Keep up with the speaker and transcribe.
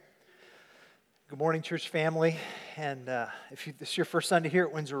Good morning, church family. And if this is your first Sunday here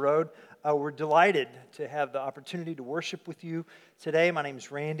at Windsor Road, we're delighted to have the opportunity to worship with you today. My name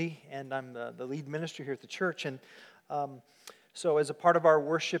is Randy, and I'm the lead minister here at the church. And so as a part of our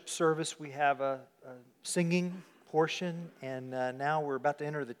worship service, we have a singing portion, and now we're about to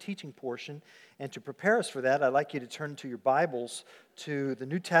enter the teaching portion. And to prepare us for that, I'd like you to turn to your Bibles to the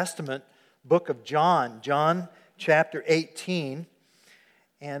New Testament book of John, John chapter 18.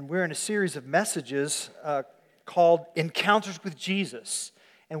 And we're in a series of messages called Encounters with Jesus.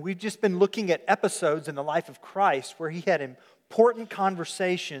 And we've just been looking at episodes in the life of Christ where he had important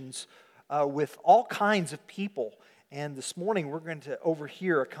conversations with all kinds of people. And this morning we're going to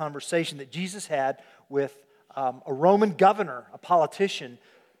overhear a conversation that Jesus had with a Roman governor, a politician,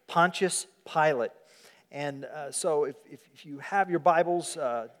 Pontius Pilate. And so if you have your Bibles,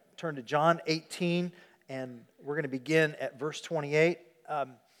 turn to John 18, and we're going to begin at verse 28.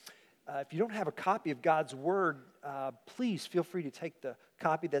 If you don't have a copy of God's Word, please feel free to take the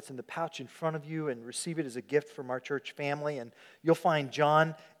copy that's in the pouch in front of you and receive it as a gift from our church family. And you'll find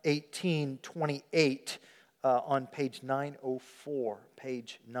John 18:28 on page 904.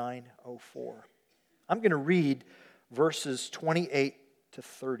 Page 904. I'm going to read verses 28 to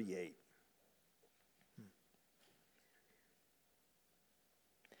 38.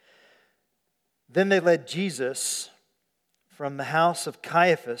 Then they led Jesus from the house of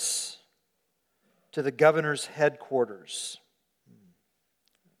Caiaphas to the governor's headquarters.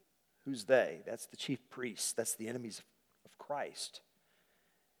 Who's they? That's the chief priests. That's the enemies of Christ.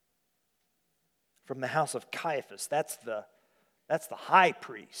 From the house of Caiaphas. That's the high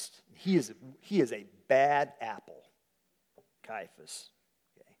priest. He is a bad apple. Caiaphas.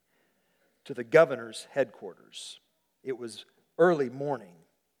 Okay. To the governor's headquarters. It was early morning.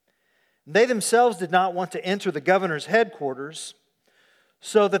 They themselves did not want to enter the governor's headquarters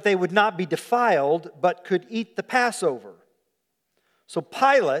so that they would not be defiled, but could eat the Passover. So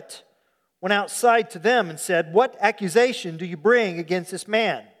Pilate went outside to them and said, "What accusation do you bring against this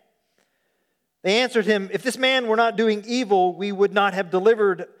man?" They answered him, "If this man were not doing evil, we would not have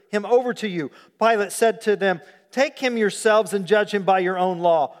delivered him over to you." Pilate said to them, "Take him yourselves and judge him by your own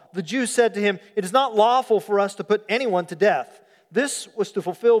law." The Jews said to him, "It is not lawful for us to put anyone to death." This was to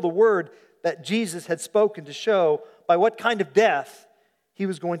fulfill the word that Jesus had spoken to show by what kind of death he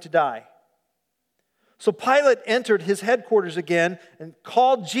was going to die. So Pilate entered his headquarters again and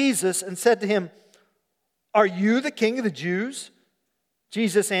called Jesus and said to him, "Are you the king of the Jews?"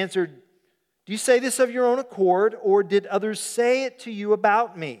 Jesus answered, "Do you say this of your own accord, or did others say it to you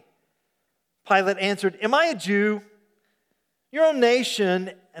about me?" Pilate answered, "Am I a Jew? Your own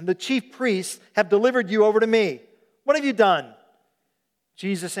nation and the chief priests have delivered you over to me. What have you done?"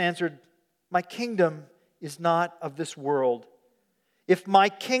 Jesus answered, "My kingdom is not of this world. If my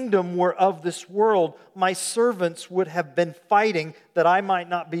kingdom were of this world, my servants would have been fighting that I might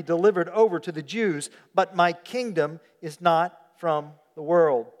not be delivered over to the Jews, but my kingdom is not from the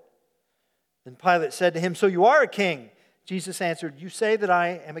world." Then Pilate said to him, "So you are a king?" Jesus answered, "You say that I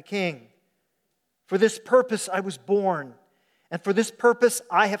am a king. For this purpose I was born, and for this purpose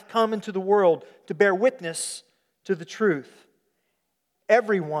I have come into the world, to bear witness to the truth.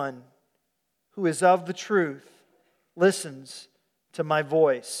 Everyone who is of the truth listens to my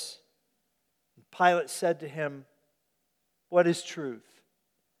voice." And Pilate said to him, "What is truth?"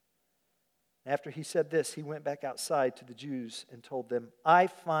 After he said this, he went back outside to the Jews and told them, "I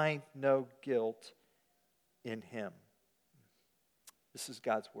find no guilt in him." This is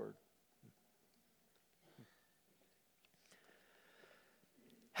God's word.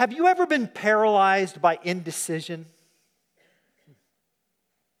 Have you ever been paralyzed by indecision?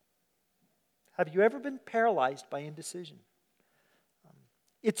 Have you ever been paralyzed by indecision?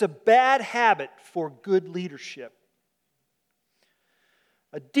 It's a bad habit for good leadership.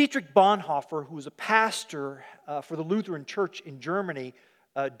 Dietrich Bonhoeffer, who was a pastor for the Lutheran Church in Germany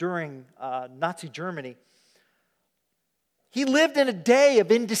during Nazi Germany, he lived in a day of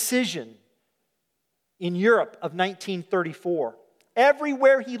indecision in Europe of 1934.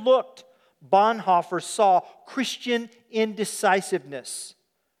 Everywhere he looked, Bonhoeffer saw Christian indecisiveness.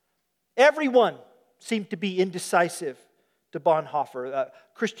 Everyone seemed to be indecisive to Bonhoeffer.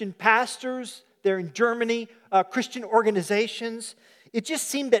 Christian pastors there in Germany, Christian organizations. It just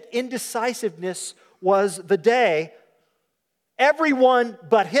seemed that indecisiveness was the day. Everyone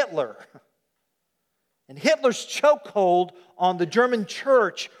but Hitler. And Hitler's chokehold on the German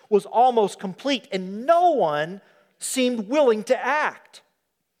church was almost complete, and no one seemed willing to act.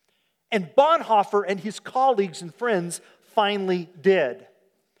 And Bonhoeffer and his colleagues and friends finally did,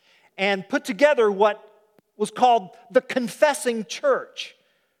 and put together what was called the Confessing Church,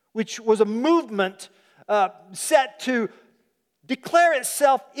 which was a movement set to declare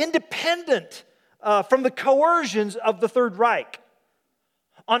itself independent from the coercions of the Third Reich.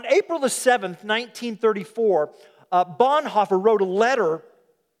 On April the 7th, 1934, Bonhoeffer wrote a letter,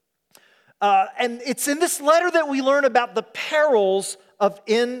 and it's in this letter that we learn about the perils of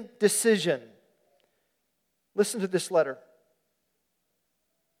indecision. Listen to this letter.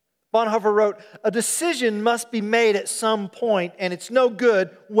 Bonhoeffer wrote, "A decision must be made at some point, and it's no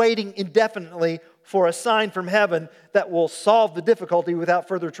good waiting indefinitely for a sign from heaven that will solve the difficulty without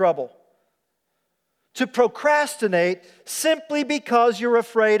further trouble. To procrastinate simply because you're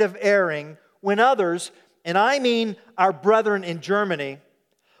afraid of erring when others, and I mean our brethren in Germany,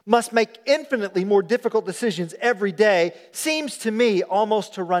 must make infinitely more difficult decisions every day seems to me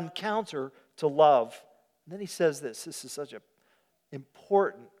almost to run counter to love." And then he says this is such an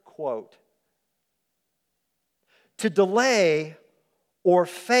important quote. "To delay or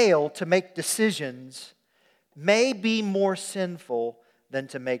fail to make decisions may be more sinful than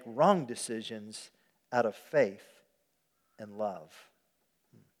to make wrong decisions out of faith and love."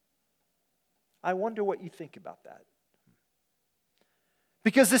 I wonder what you think about that.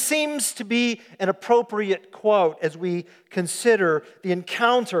 Because this seems to be an appropriate quote as we consider the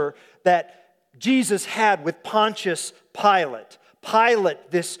encounter that Jesus had with Pontius Pilate.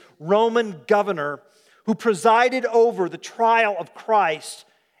 Pilate, this Roman governor who presided over the trial of Christ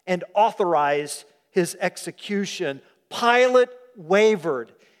and authorized his execution. Pilate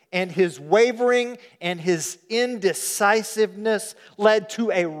wavered, and his wavering and his indecisiveness led to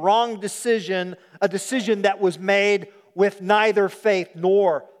a wrong decision, a decision that was made with neither faith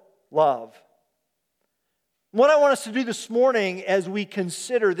nor love. What I want us to do this morning as we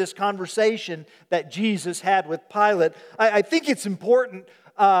consider this conversation that Jesus had with Pilate, I think it's important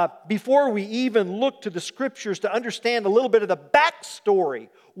before we even look to the Scriptures to understand a little bit of the backstory.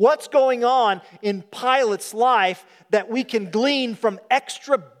 What's going on in Pilate's life that we can glean from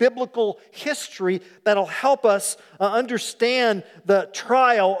extra biblical history that'll help us understand the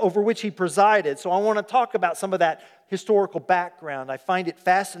trial over which he presided. So I want to talk about some of that historical background. I find it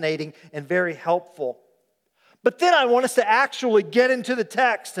fascinating and very helpful. But then I want us to actually get into the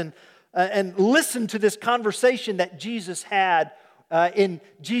text and listen to this conversation that Jesus had in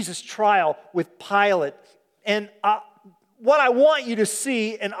Jesus' trial with Pilate. And what I want you to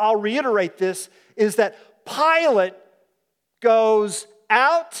see, and I'll reiterate this, is that Pilate goes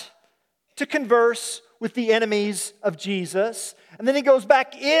out to converse with the enemies of Jesus, and then he goes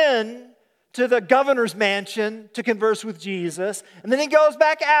back in to the governor's mansion to converse with Jesus, and then he goes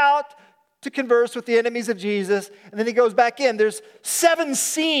back out to converse with the enemies of Jesus, and then he goes back in. There's 7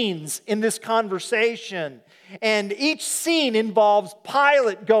 scenes in this conversation, and each scene involves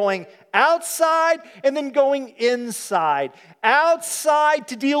Pilate going outside and then going inside. Outside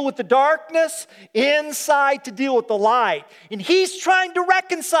to deal with the darkness, inside to deal with the light. And he's trying to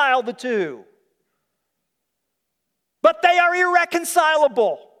reconcile the two. But they are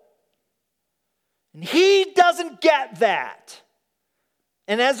irreconcilable. And he doesn't get that.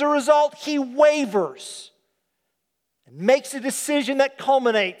 And as a result, he wavers and makes a decision that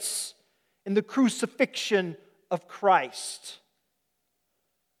culminates in the crucifixion of Christ.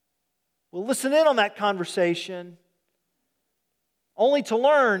 We'll listen in on that conversation, only to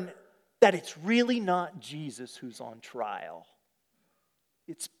learn that it's really not Jesus who's on trial.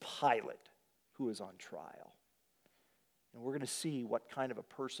 It's Pilate who is on trial. And we're going to see what kind of a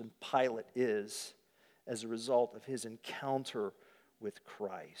person Pilate is as a result of his encounter with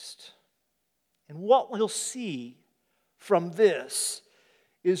Christ. And what we'll see from this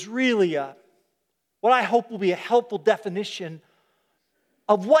is really what I hope will be a helpful definition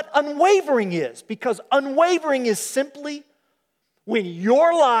of what unwavering is. Because unwavering is simply when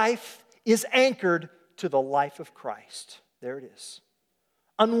your life is anchored to the life of Christ. There it is.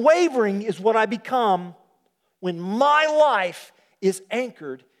 Unwavering is what I become when my life is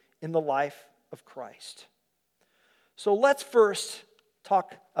anchored in the life of Christ. So let's first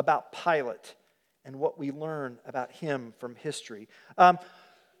talk about Pilate and what we learn about him from history.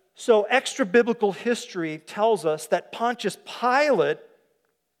 So extra biblical history tells us that Pontius Pilate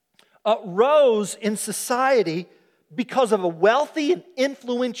rose in society because of a wealthy and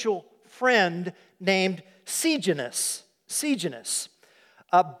influential friend named Sejanus.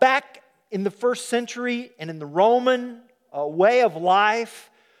 Back in the first century and in the Roman way of life,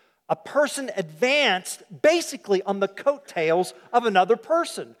 a person advanced basically on the coattails of another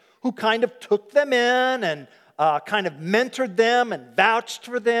person who kind of took them in and kind of mentored them and vouched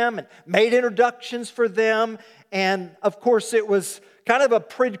for them and made introductions for them. And of course, it was kind of a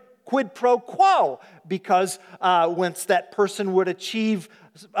quid pro quo, because once that person would achieve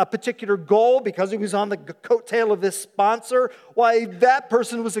a particular goal, because he was on the coattail of this sponsor, why that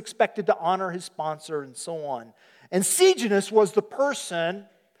person was expected to honor his sponsor and so on. And Sejanus was the person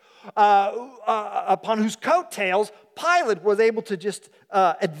upon whose coattails Pilate was able to just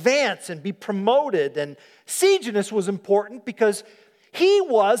advance and be promoted. And Sejanus was important because he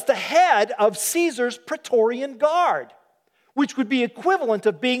was the head of Caesar's Praetorian Guard, which would be equivalent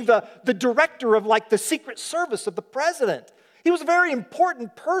of being the director of like the Secret Service of the president. He was a very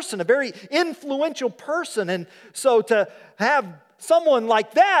important person, a very influential person. And so to have someone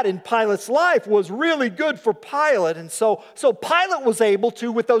like that in Pilate's life was really good for Pilate. And so Pilate was able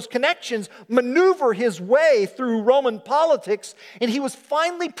to, with those connections, maneuver his way through Roman politics. And he was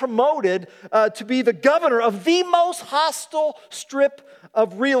finally promoted to be the governor of the most hostile strip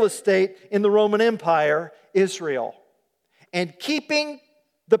of real estate in the Roman Empire, Israel. And keeping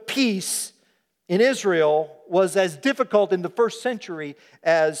the peace in Israel was as difficult in the first century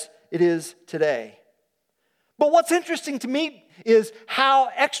as it is today. But what's interesting to me is how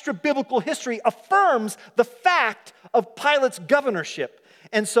extra-biblical history affirms the fact of Pilate's governorship.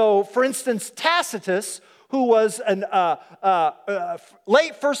 And so, for instance, Tacitus, who was an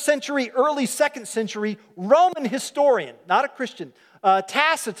late first century, early second century Roman historian, not a Christian,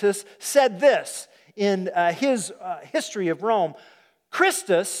 Tacitus said this in his history of Rome: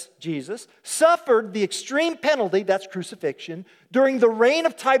 Christus, Jesus, suffered the extreme penalty, that's crucifixion, during the reign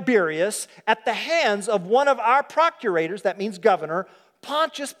of Tiberius at the hands of one of our procurators, that means governor,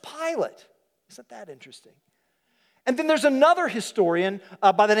 Pontius Pilate. Isn't that interesting? And then there's another historian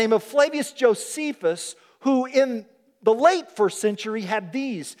by the name of Flavius Josephus, who in the late first century had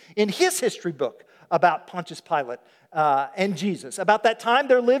these in his history book about Pontius Pilate and Jesus. About that time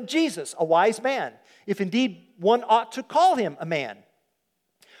there lived Jesus, a wise man, if indeed one ought to call him a man.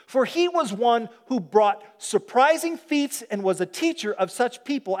 For he was one who brought surprising feats and was a teacher of such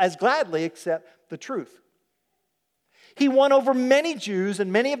people as gladly accept the truth. He won over many Jews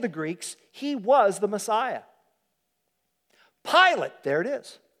and many of the Greeks. He was the Messiah. Pilate, there it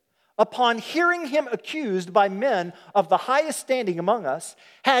is, upon hearing him accused by men of the highest standing among us,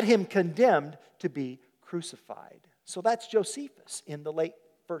 had him condemned to be crucified. So that's Josephus in the late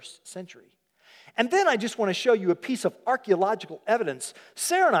first century. And then I just want to show you a piece of archaeological evidence.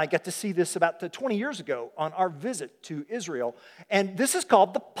 Sarah and I got to see this about 20 years ago on our visit to Israel. And this is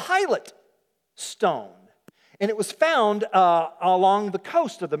called the Pilate Stone. And it was found along the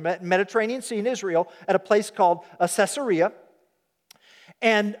coast of the Mediterranean Sea in Israel at a place called Caesarea.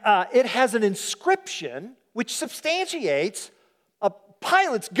 And it has an inscription which substantiates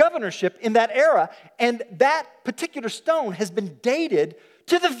Pilate's governorship in that era. And that particular stone has been dated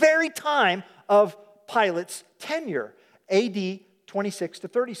to the very time of Pilate's tenure, AD 26 to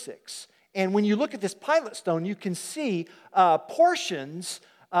 36. And when you look at this Pilate stone, you can see portions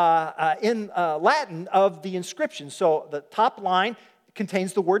in Latin of the inscription. So the top line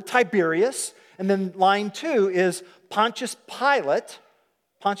contains the word Tiberius, and then line 2 is Pontius Pilate,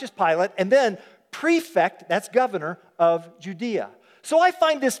 and then prefect, that's governor of Judea. So I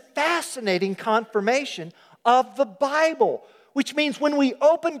find this fascinating confirmation of the Bible, which means when we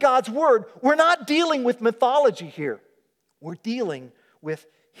open God's Word, we're not dealing with mythology here. We're dealing with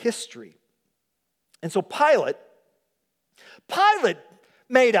history. And so Pilate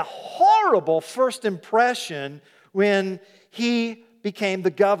made a horrible first impression when he became the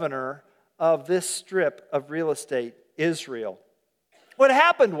governor of this strip of real estate, Israel. What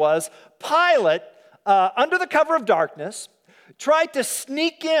happened was Pilate, under the cover of darkness, tried to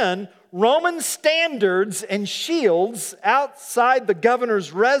sneak in Roman standards and shields outside the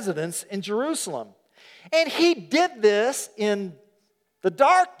governor's residence in Jerusalem. And he did this in the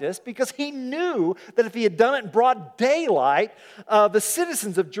darkness because he knew that if he had done it in broad daylight, the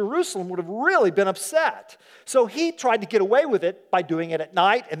citizens of Jerusalem would have really been upset. So he tried to get away with it by doing it at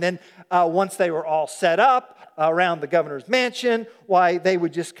night. And then once they were all set up around the governor's mansion, they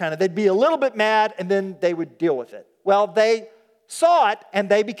would just they'd be a little bit mad and then they would deal with it. Well, they saw it and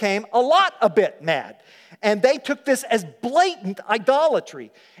they became a bit mad. And they took this as blatant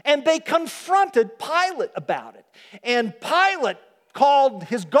idolatry. And they confronted Pilate about it. And Pilate called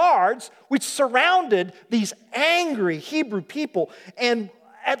his guards, which surrounded these angry Hebrew people. And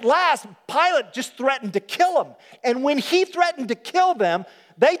at last, Pilate just threatened to kill them. And when he threatened to kill them,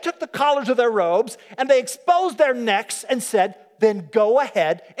 they took the collars of their robes and they exposed their necks and said, "Then go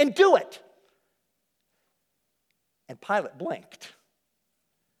ahead and do it." And Pilate blinked.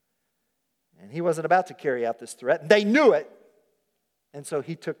 And he wasn't about to carry out this threat. They knew it. And so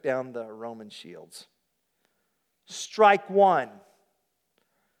he took down the Roman shields. Strike one.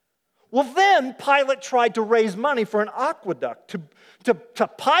 Well, then Pilate tried to raise money for an aqueduct to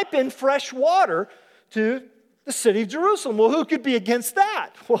pipe in fresh water to the city of Jerusalem. Well, who could be against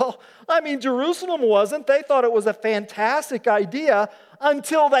that? Well, Jerusalem wasn't. They thought it was a fantastic idea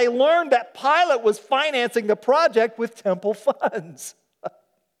until they learned that Pilate was financing the project with temple funds.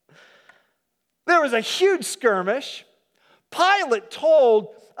 There was a huge skirmish. Pilate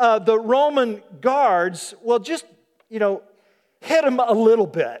told the Roman guards, well, just, hit him a little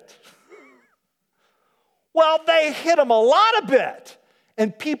bit. Well, they hit him a lot of bit.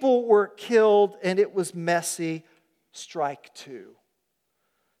 And people were killed, and it was messy. Strike two.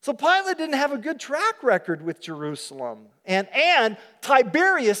 So Pilate didn't have a good track record with Jerusalem. And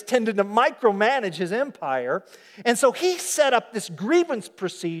Tiberius tended to micromanage his empire. And so he set up this grievance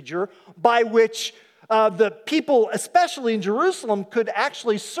procedure by which the people, especially in Jerusalem, could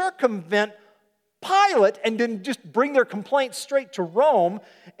actually circumvent Pilate and then just bring their complaints straight to Rome.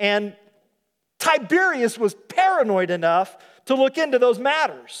 And Tiberius was paranoid enough to look into those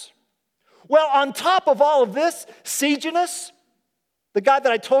matters. Well, on top of all of this, Sejanus, the guy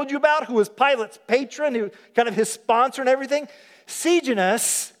that I told you about, who was Pilate's patron, who kind of his sponsor and everything,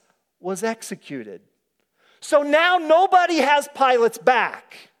 Sejanus was executed. So now nobody has Pilate's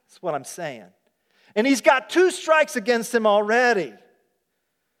back. That's what I'm saying. And he's got 2 strikes against him already.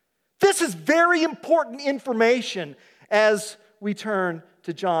 This is very important information as we turn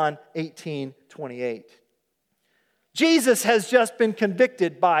to John 18:28. Jesus has just been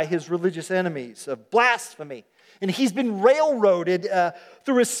convicted by his religious enemies of blasphemy. And he's been railroaded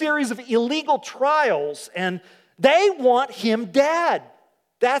through a series of illegal trials. And they want him dead.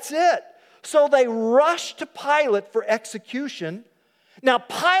 That's it. So they rush to Pilate for execution. Now,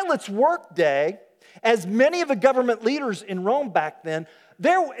 Pilate's workday, as many of the government leaders in Rome back then,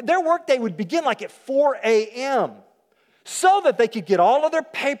 their workday would begin like at 4 a.m. so that they could get all of their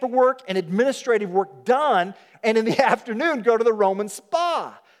paperwork and administrative work done, and in the afternoon go to the Roman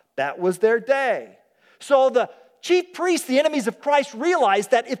spa. That was their day. So the chief priests, the enemies of Christ,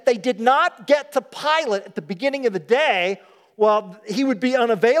 realized that if they did not get to Pilate at the beginning of the day, well, he would be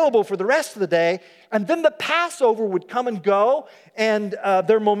unavailable for the rest of the day, and then the Passover would come and go, and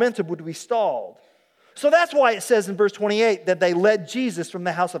their momentum would be stalled. So that's why it says in verse 28 that they led Jesus from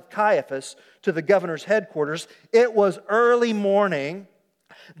the house of Caiaphas to the governor's headquarters. It was early morning.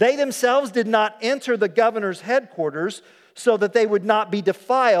 They themselves did not enter the governor's headquarters so that they would not be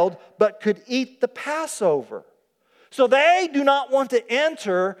defiled, but could eat the Passover. So they do not want to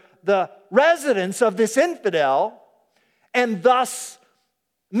enter the residence of this infidel and thus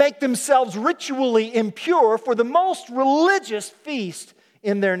make themselves ritually impure for the most religious feast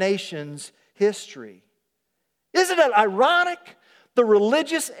in their nation's history. Isn't it ironic? The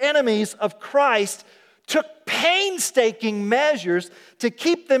religious enemies of Christ took painstaking measures to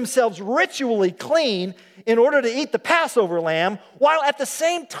keep themselves ritually clean in order to eat the Passover lamb, while at the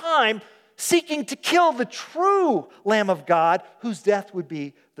same time seeking to kill the true Lamb of God, whose death would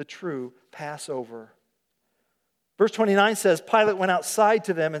be the true Passover. Verse 29 says, Pilate went outside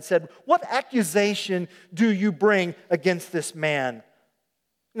to them and said, "What accusation do you bring against this man?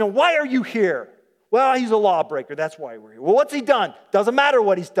 Why are you here?" "Well, he's a lawbreaker. That's why we're here." "Well, what's he done?" "Doesn't matter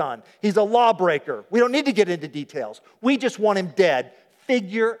what he's done. He's a lawbreaker. We don't need to get into details. We just want him dead.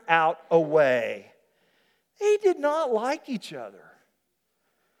 Figure out a way." They did not like each other.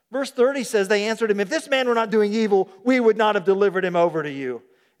 Verse 30 says, they answered him, "If this man were not doing evil, we would not have delivered him over to you."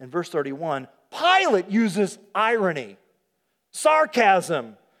 And verse 31, Pilate uses irony,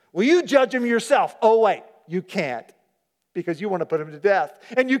 sarcasm. "Well, you judge him yourself." "Oh, wait, you can't, because you want to put him to death.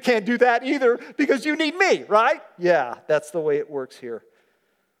 And you can't do that either because you need me, right?" Yeah, that's the way it works here.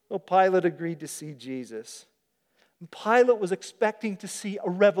 Well, Pilate agreed to see Jesus. And Pilate was expecting to see a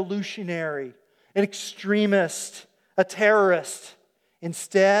revolutionary, an extremist, a terrorist.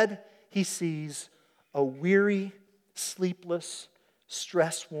 Instead, he sees a weary, sleepless,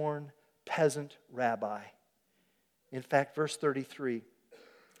 stress-worn peasant rabbi. In fact, verse 33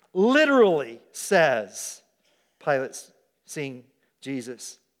 literally says, Pilate's seeing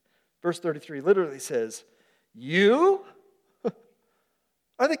Jesus. Verse 33 literally says, "You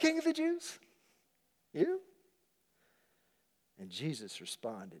are the king of the Jews? You?" And Jesus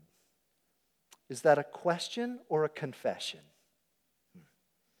responded, "Is that a question or a confession?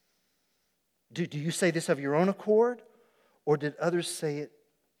 Do you say this of your own accord, or did others say it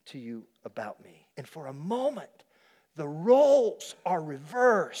to you about me?" And for a moment, the roles are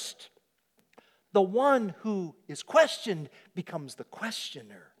reversed. The one who is questioned becomes the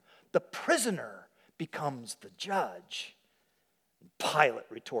questioner. The prisoner becomes the judge. Pilate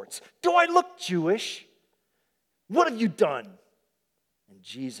retorts, "Do I look Jewish? What have you done?" And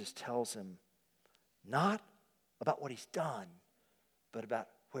Jesus tells him not about what he's done, but about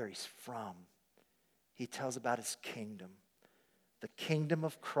where he's from. He tells about his kingdom. The kingdom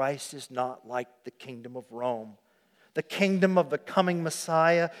of Christ is not like the kingdom of Rome. The kingdom of the coming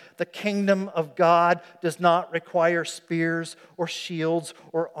Messiah, the kingdom of God, does not require spears or shields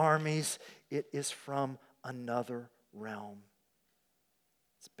or armies. It is from another realm.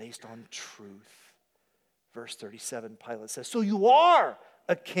 It's based on truth. Verse 37, Pilate says, "So you are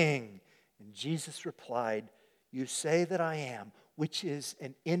a king." And Jesus replied, "You say that I am," which is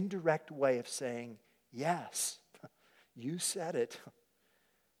an indirect way of saying, yes, you said it.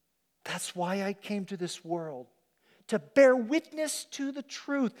 That's why I came to this world, to bear witness to the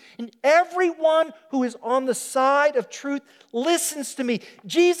truth. And everyone who is on the side of truth listens to me.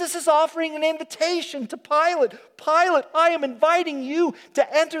 Jesus is offering an invitation to Pilate. Pilate, I am inviting you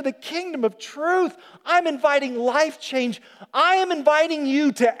to enter the kingdom of truth. I'm inviting life change. I am inviting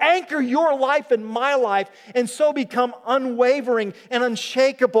you to anchor your life in my life and so become unwavering and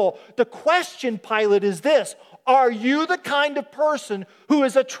unshakable. The question, Pilate, is this: are you the kind of person who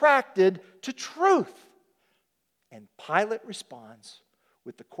is attracted to truth? And Pilate responds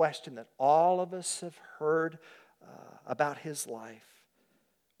with the question that all of us have heard about his life.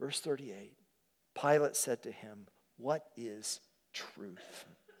 Verse 38, Pilate said to him, "What is truth?"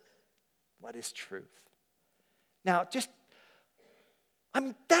 What is truth? Now,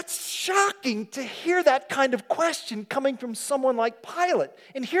 that's shocking to hear that kind of question coming from someone like Pilate.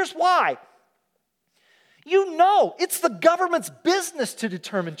 And here's why. You know, it's the government's business to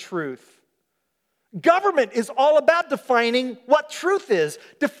determine truth. Government is all about defining what truth is,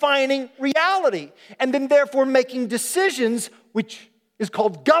 defining reality, and then therefore making decisions, which is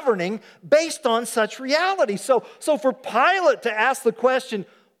called governing, based on such reality. So for Pilate to ask the question,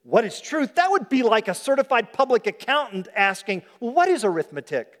 what is truth? That would be like a certified public accountant asking, well, what is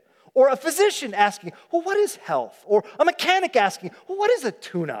arithmetic? Or a physician asking, well, what is health? Or a mechanic asking, well, what is a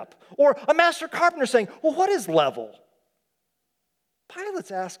tune-up? Or a master carpenter saying, well, what is level?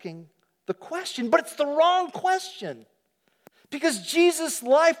 Pilate's asking the question, but it's the wrong question. Because Jesus'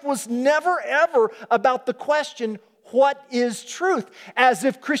 life was never, ever about the question, what is truth? As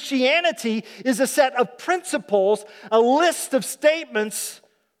if Christianity is a set of principles, a list of statements.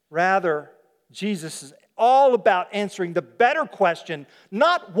 Rather, Jesus is all about answering the better question,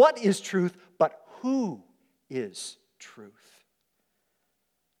 not what is truth, but who is truth.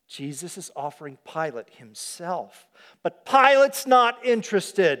 Jesus is offering Pilate himself, but Pilate's not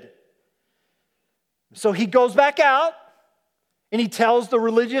interested. So he goes back out and he tells the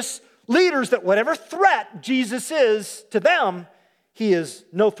religious leaders that whatever threat Jesus is to them, he is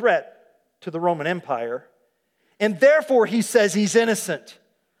no threat to the Roman Empire. And therefore he says he's innocent.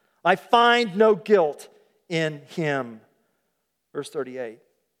 I find no guilt in him. Verse 38.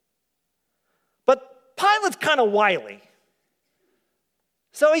 But Pilate's kind of wily.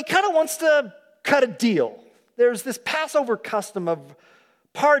 So he kind of wants to cut a deal. There's this Passover custom of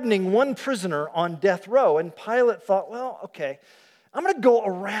pardoning one prisoner on death row. And Pilate thought, well, okay, I'm going to go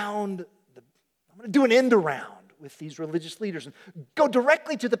around, I'm going to do an end around with these religious leaders and go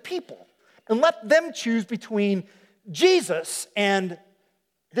directly to the people and let them choose between Jesus and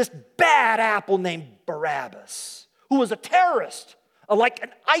this bad apple named Barabbas, who was a terrorist, like an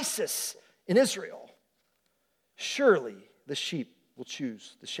ISIS in Israel. Surely the sheep will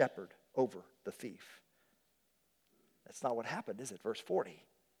choose the shepherd over the thief. That's not what happened, is it? Verse 40.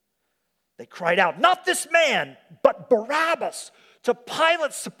 They cried out, not this man, but Barabbas. To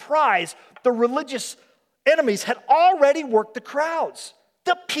Pilate's surprise, the religious enemies had already worked the crowds.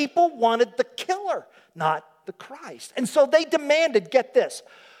 The people wanted the killer, not the Christ. And so they demanded, get this,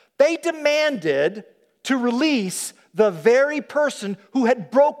 they demanded to release the very person who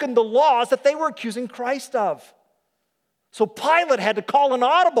had broken the laws that they were accusing Christ of. So Pilate had to call an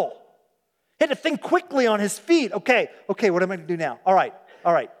audible. He had to think quickly on his feet. Okay, what am I going to do now? All right,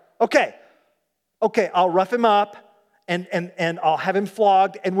 okay, I'll rough him up and I'll have him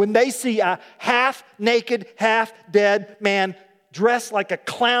flogged. And when they see a half-naked, half-dead man dressed like a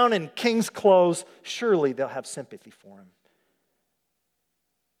clown in king's clothes, surely they'll have sympathy for him.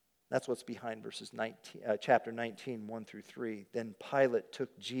 That's what's behind chapter 19, 1 through 3. Then Pilate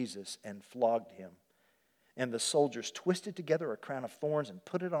took Jesus and flogged him. And the soldiers twisted together a crown of thorns and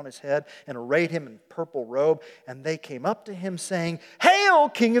put it on his head and arrayed him in purple robe. And they came up to him saying, "Hail,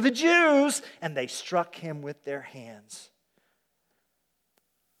 King of the Jews!" And they struck him with their hands.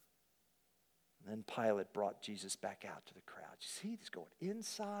 And then Pilate brought Jesus back out to the crowd. You see, he's going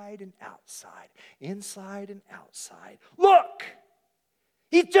inside and outside, inside and outside. Look,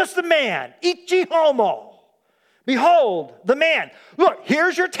 he's just a man, ichi homo. Behold, the man. Look,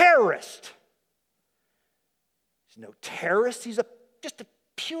 here's your terrorist. He's no terrorist. He's just a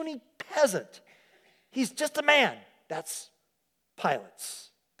puny peasant. He's just a man. That's Pilate's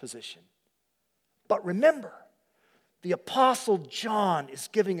position. But remember, the Apostle John is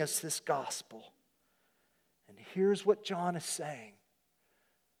giving us this gospel. And here's what John is saying.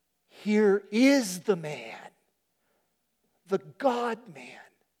 Here is the man, the God-man.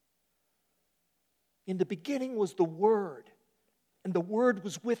 In the beginning was the Word, and the Word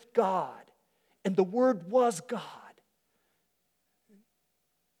was with God, and the Word was God.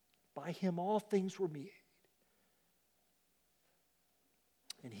 By him all things were made.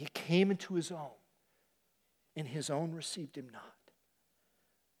 And he came into his own, and his own received him not.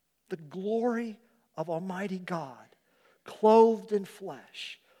 The glory of Almighty God, clothed in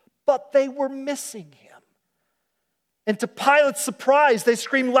flesh, but they were missing him. And to Pilate's surprise, they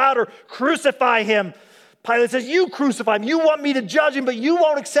screamed louder, "Crucify him!" Pilate says, "You crucify him. You want me to judge him, but you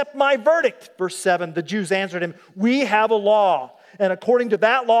won't accept my verdict." Verse 7, the Jews answered him, "We have a law, and according to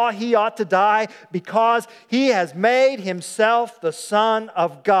that law, he ought to die because he has made himself the Son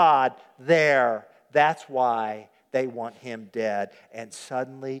of God." That's why they want him dead. And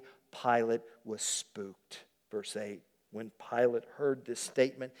suddenly Pilate was spooked. Verse 8, when Pilate heard this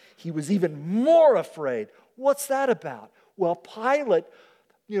statement, he was even more afraid. What's that about? Well, Pilate,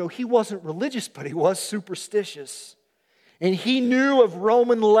 he wasn't religious, but he was superstitious. And he knew of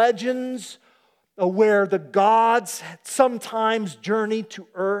Roman legends where the gods had sometimes journeyed to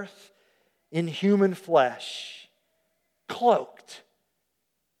earth in human flesh, cloaked,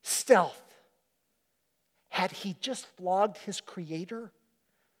 stealth. Had he just flogged his creator?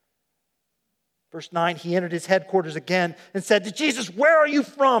 Verse 9, he entered his headquarters again and said to Jesus, "Where are you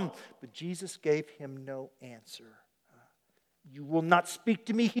from?" But Jesus gave him no answer. "You will not speak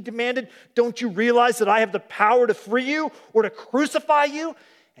to me," he demanded. "Don't you realize that I have the power to free you or to crucify you?"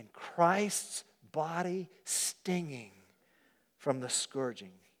 And Christ's body stinging from the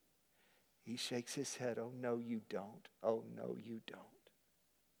scourging, he shakes his head. "Oh, no, you don't. Oh, no, you don't."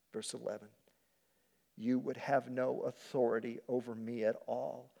 Verse 11, "You would have no authority over me at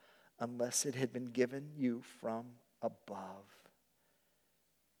all unless it had been given you from above."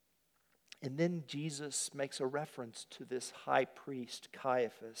 And then Jesus makes a reference to this high priest,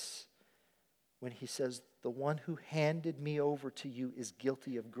 Caiaphas, when he says, "The one who handed me over to you is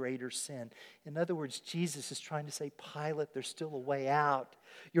guilty of greater sin." In other words, Jesus is trying to say, Pilate, there's still a way out.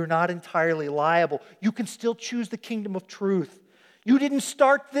 You're not entirely liable. You can still choose the kingdom of truth. You didn't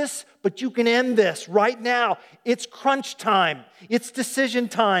start this, but you can end this right now. It's crunch time. It's decision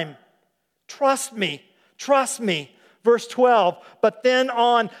time. Trust me. Trust me. Verse 12, but then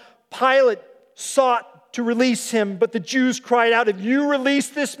on, Pilate sought to release him, but the Jews cried out, "If you release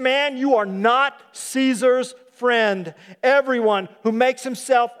this man, you are not Caesar's friend. Everyone who makes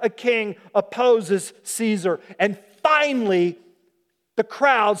himself a king opposes Caesar." And finally, the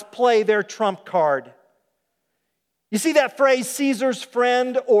crowds play their trump card. You see that phrase, Caesar's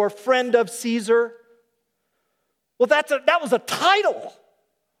friend or friend of Caesar? Well, that was a title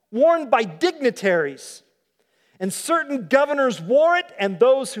worn by dignitaries. And certain governors wore it, and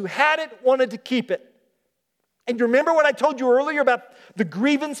those who had it wanted to keep it. And you remember what I told you earlier about the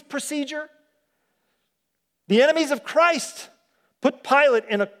grievance procedure? The enemies of Christ put Pilate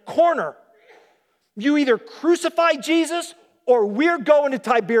in a corner. You either crucify Jesus or we're going to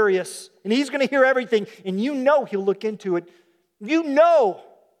Tiberias. And he's going to hear everything. And you know he'll look into it. You know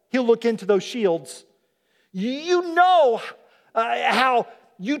he'll look into those shields. You know how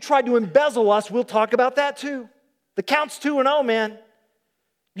you tried to embezzle us. We'll talk about that too. The count's 2-0, man.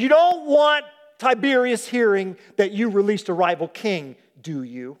 You don't want Tiberius hearing that you released a rival king, do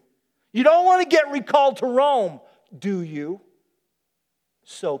you? You don't want to get recalled to Rome, do you?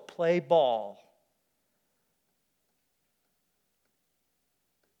 So play ball.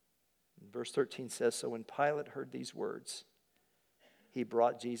 Verse 13 says, so when Pilate heard these words, he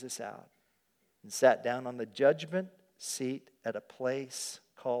brought Jesus out and sat down on the judgment seat at a place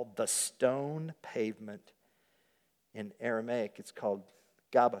called the Stone Pavement. In Aramaic, it's called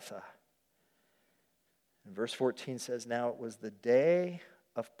Gabbatha. And verse 14 says, now it was the day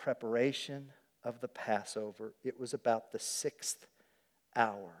of preparation of the Passover. It was about the 6th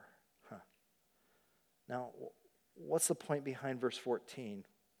hour. Now, what's the point behind verse 14?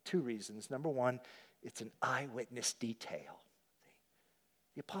 2 reasons. Number one, it's an eyewitness detail.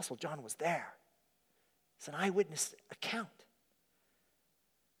 The Apostle John was there. It's an eyewitness account.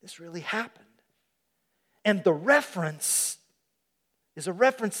 This really happened. And the reference is a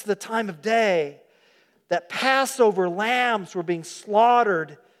reference to the time of day that Passover lambs were being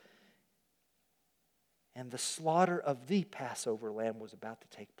slaughtered and the slaughter of the Passover lamb was about to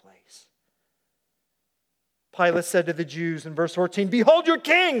take place. Pilate said to the Jews in verse 14, "Behold your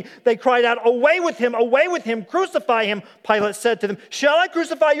king!" They cried out, away with him, crucify him." Pilate said to them, "Shall I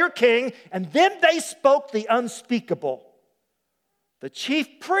crucify your king?" And then they spoke the unspeakable. The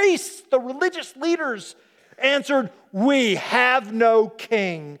chief priests, the religious leaders, answered, "We have no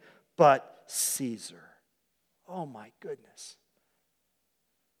king but Caesar." Oh my goodness.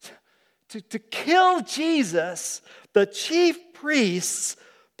 To kill Jesus, the chief priests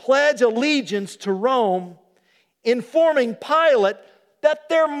pledge allegiance to Rome, informing Pilate that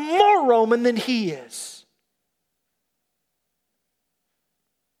they're more Roman than he is.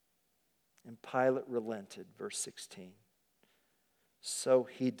 And Pilate relented, verse 16. So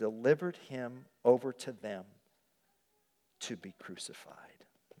he delivered him over to them to be crucified.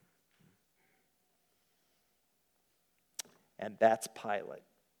 And that's Pilate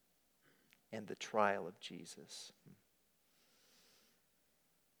and the trial of Jesus.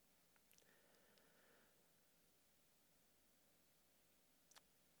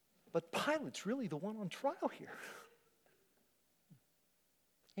 But Pilate's really the one on trial here.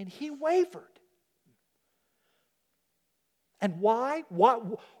 And he wavered. And why?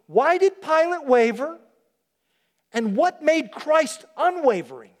 Why did Pilate waver? And what made Christ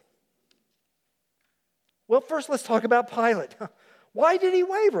unwavering? Well, first let's talk about Pilate. Why did he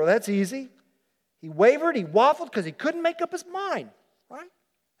waver? That's easy. He wavered, he waffled because he couldn't make up his mind, right?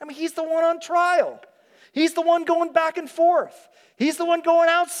 I mean, he's the one on trial. He's the one going back and forth. He's the one going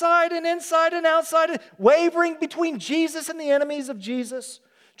outside and inside and outside, wavering between Jesus and the enemies of Jesus,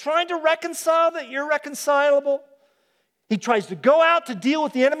 trying to reconcile the irreconcilable. He tries to go out to deal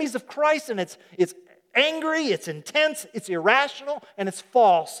with the enemies of Christ, and it's angry, it's intense, it's irrational, and it's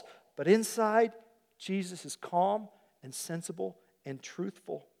false. But inside, Jesus is calm and sensible and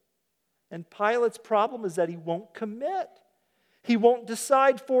truthful. And Pilate's problem is that he won't commit. He won't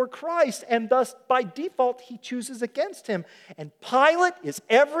decide for Christ, and thus, by default, he chooses against him. And Pilate is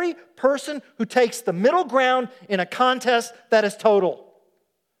every person who takes the middle ground in a contest that is total.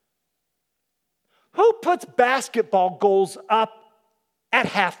 Who puts basketball goals up at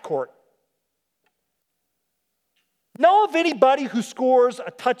half court? Know of anybody who scores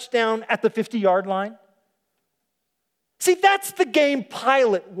a touchdown at the 50-yard line? See, that's the game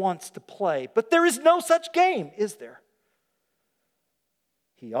Pilate wants to play, but there is no such game, is there?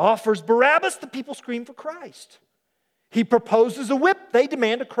 He offers Barabbas, the people scream for Christ. He proposes a whip, they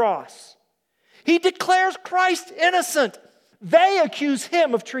demand a cross. He declares Christ innocent. They accuse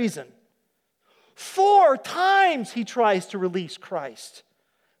him of treason. 4 times he tries to release Christ.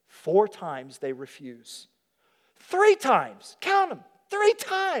 4 times they refuse. 3 times, count them, 3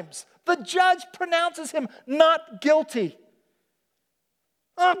 times, the judge pronounces him not guilty.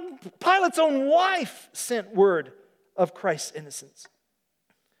 Pilate's own wife sent word of Christ's innocence.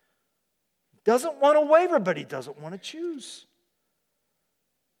 Doesn't want to waver, but he doesn't want to choose.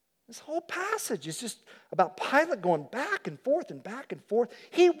 This whole passage is just about Pilate going back and forth and back and forth.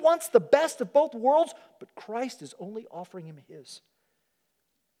 He wants the best of both worlds, but Christ is only offering him his.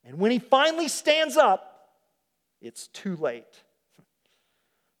 And when he finally stands up, it's too late.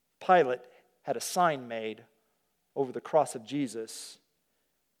 Pilate had a sign made over the cross of Jesus,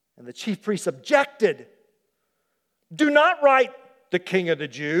 and the chief priests objected. Do not write the King of the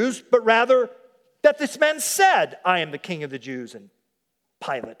Jews, but rather that this man said, I am the King of the Jews. And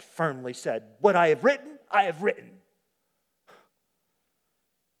Pilate firmly said, what I have written, I have written.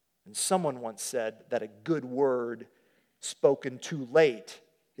 And someone once said that a good word spoken too late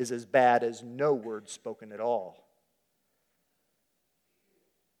is as bad as no word spoken at all.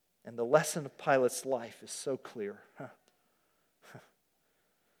 And the lesson of Pilate's life is so clear.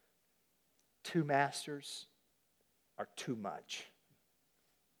 2 masters are too much.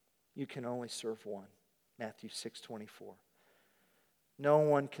 You can only serve one. Matthew 6:24. No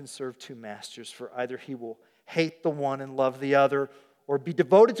one can serve 2 masters, for either he will hate the one and love the other, or be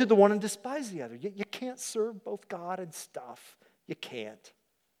devoted to the one and despise the other. You can't serve both God and stuff. You can't.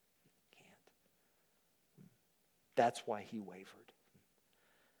 That's why he wavered.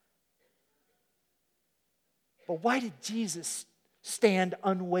 But why did Jesus stand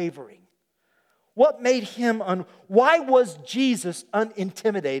unwavering? What made him why was Jesus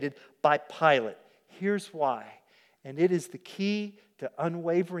unintimidated by Pilate? Here's why. And it is the key to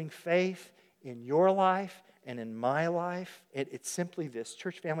unwavering faith in your life and in my life. It's simply this,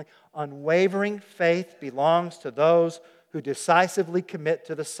 church family. Unwavering faith belongs to those who decisively commit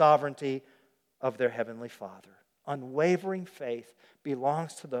to the sovereignty of their Heavenly Father. Unwavering faith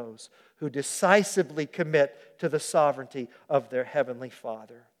belongs to those who decisively commit to the sovereignty of their Heavenly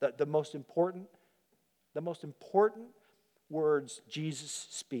Father. The most important The most important words Jesus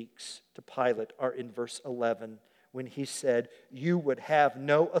speaks to Pilate are in verse 11 when he said, "You would have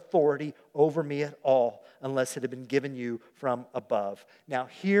no authority over me at all unless it had been given you from above." Now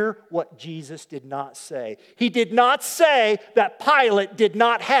hear what Jesus did not say. He did not say that Pilate did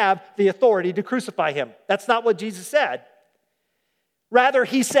not have the authority to crucify him. That's not what Jesus said. Rather,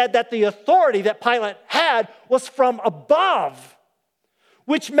 he said that the authority that Pilate had was from above,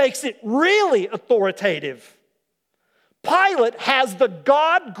 which makes it really authoritative. Pilate has the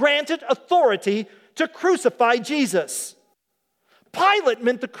God-granted authority to crucify Jesus. Pilate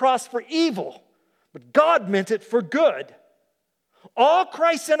meant the cross for evil, but God meant it for good. All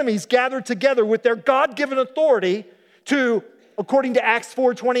Christ's enemies gathered together with their God-given authority to, according to Acts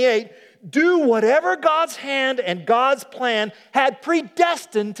 4:28, do whatever God's hand and God's plan had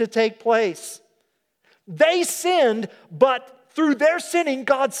predestined to take place. They sinned, but through their sinning,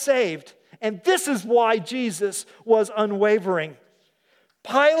 God saved. And this is why Jesus was unwavering.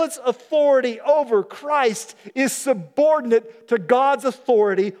 Pilate's authority over Christ is subordinate to God's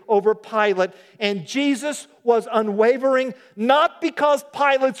authority over Pilate. And Jesus was unwavering, not because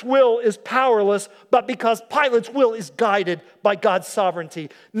Pilate's will is powerless, but because Pilate's will is guided by God's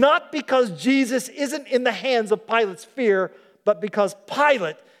sovereignty. Not because Jesus isn't in the hands of Pilate's fear, but because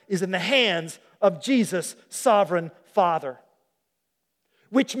Pilate is in the hands of Jesus' sovereign Father.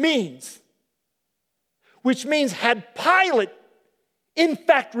 Which means had Pilate in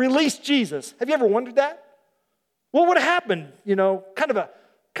fact released Jesus, have you ever wondered that? What would have happened? Kind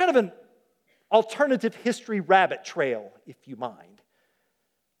of an alternative history rabbit trail, if you mind.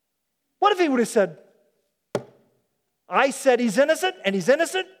 What if he would have said, I said he's innocent,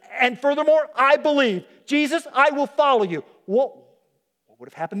 and furthermore, I believe. Jesus, I will follow you. What would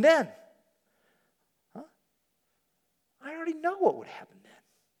have happened then? Huh? I already know what would happen then.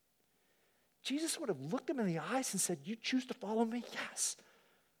 Jesus would have looked him in the eyes and said, you choose to follow me? Yes.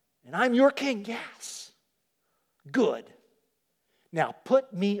 And I'm your king? Yes. Good. Now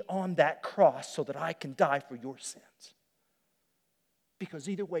put me on that cross so that I can die for your sins. Because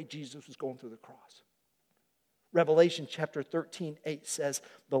either way, Jesus was going through the cross. Revelation chapter 13:8 says,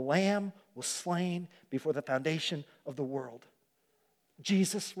 the Lamb was slain before the foundation of the world.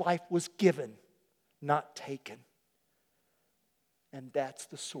 Jesus' life was given, not taken. And that's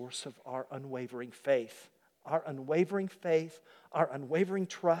the source of our unwavering faith. Our unwavering faith, our unwavering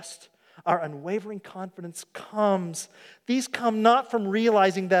trust, our unwavering confidence these come not from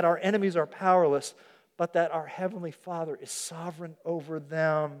realizing that our enemies are powerless, but that our Heavenly Father is sovereign over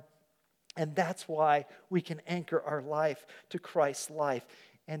them. And that's why we can anchor our life to Christ's life.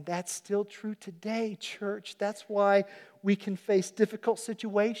 And that's still true today, church. That's why we can face difficult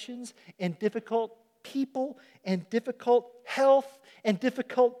situations and difficult people and difficult health and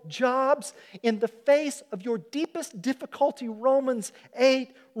difficult jobs. In the face of your deepest difficulty, Romans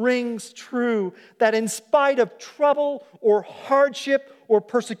 8 rings true, that in spite of trouble or hardship or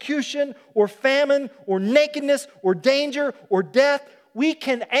persecution or famine or nakedness or danger or death, we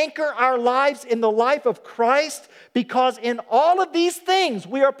can anchor our lives in the life of Christ, because in all of these things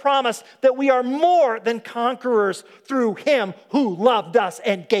we are promised that we are more than conquerors through Him who loved us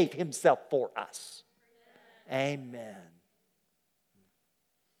and gave Himself for us. Amen.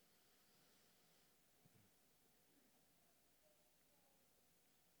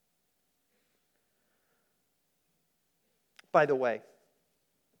 By the way,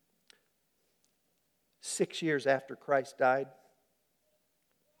 6 years after Christ died,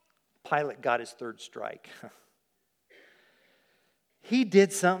 Pilate got his third strike. He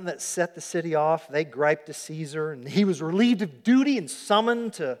did something that set the city off. They griped to Caesar, and he was relieved of duty and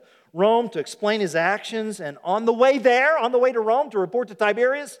summoned to Rome to explain his actions. And on the way to Rome to report to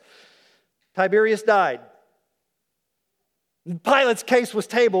Tiberius, Tiberius died. Pilate's case was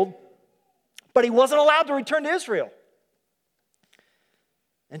tabled, but he wasn't allowed to return to Israel.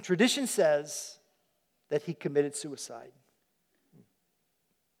 And tradition says that he committed suicide.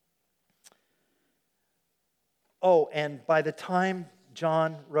 Oh, and by the time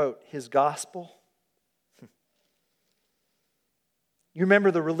John wrote his gospel, you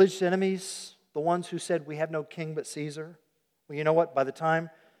remember the religious enemies, the ones who said we have no king but Caesar? Well, you know what? By the time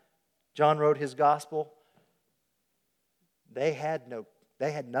John wrote his gospel, they had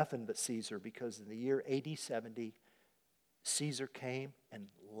nothing but Caesar, because in the year AD 70, Caesar came and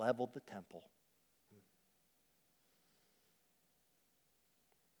leveled the temple.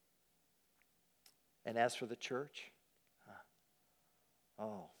 And as for the church,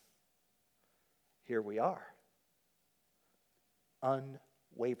 here we are,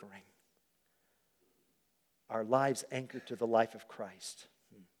 unwavering. Our lives anchored to the life of Christ.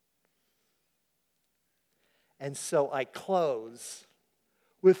 And so I close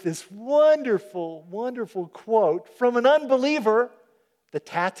with this wonderful, wonderful quote from an unbeliever, the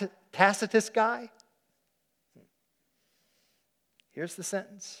Tacitus guy. Here's the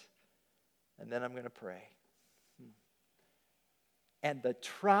sentence, and then I'm going to pray. And the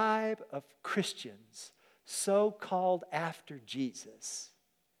tribe of Christians, so called after Jesus,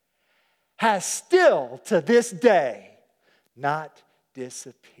 has still to this day not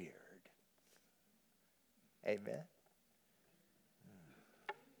disappeared. Amen.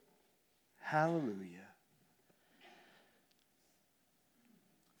 Hallelujah.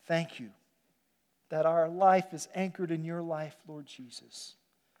 Thank you that our life is anchored in your life, Lord Jesus.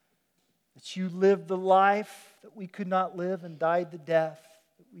 That you lived the life that we could not live and died the death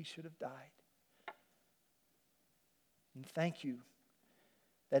that we should have died. And thank you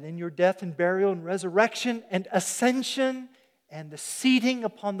that in your death and burial and resurrection and ascension and the seating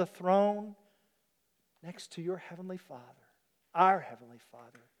upon the throne next to your Heavenly Father, our Heavenly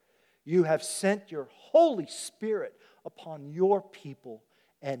Father, you have sent your Holy Spirit upon your people.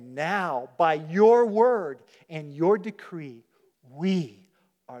 And now, by your word and your decree, we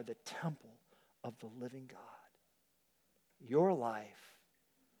are the temple of the living God. Your life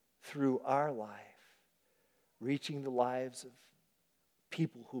through our life, reaching the lives of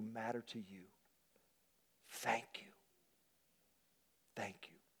people who matter to you. Thank you. Thank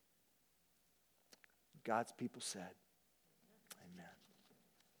you. God's people said,